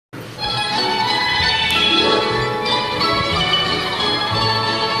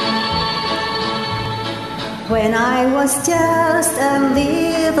When I was just a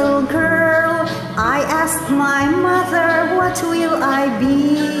little girl, I asked my mother, what will I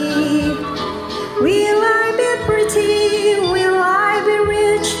be? Will I be pretty? Will I be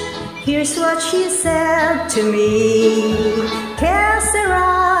rich? Here's what she said to me. Que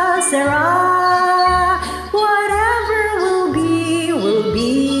sera, sera, whatever will be, will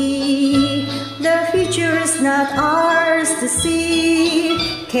be. The future is not ours to see.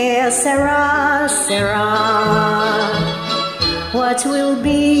 Que sera, sera, what will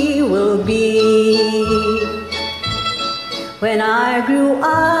be, will be. When I grew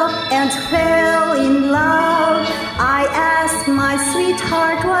up and fell in love, I asked my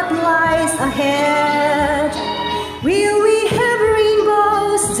sweetheart what lies ahead. Will we have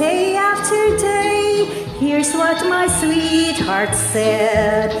rainbows day after day? Here's what my sweetheart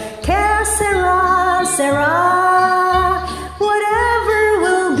said. Que sera, sera, whatever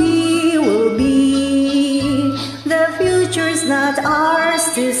will be, will be. The future's not ours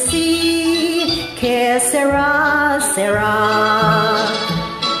to see. Que sera, sera,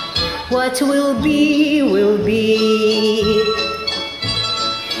 what will be, will be.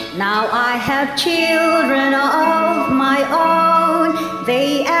 Now I have children of my own.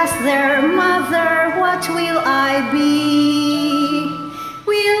 They ask their mother, what will I be?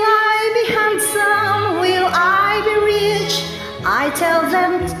 Will I be handsome? Will I be rich? I tell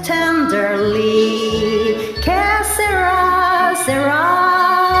them tenderly. Que sera, sera,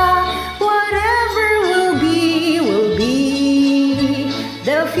 whatever will be, will be.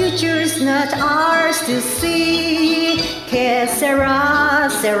 The future's not ours to see. Que sera,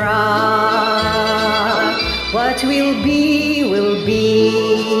 sera, what will be, will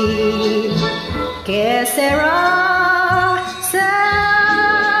be. Que sera.